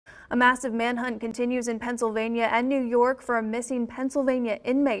A massive manhunt continues in Pennsylvania and New York for a missing Pennsylvania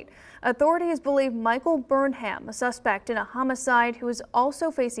inmate. Authorities believe Michael Burnham, a suspect in a homicide who is also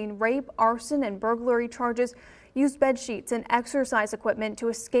facing rape, arson, and burglary charges, used bed sheets and exercise equipment to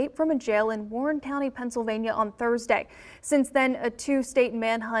escape from a jail in Warren County, Pennsylvania on Thursday. Since then, a two-state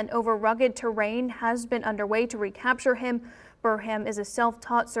manhunt over rugged terrain has been underway to recapture him. Burnham is a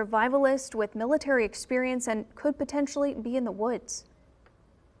self-taught survivalist with military experience and could potentially be in the woods.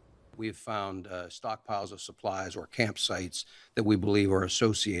 We've found stockpiles of supplies or campsites that we believe are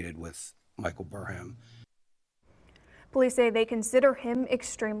associated with Michael Burnham. Police say they consider him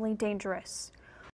extremely dangerous.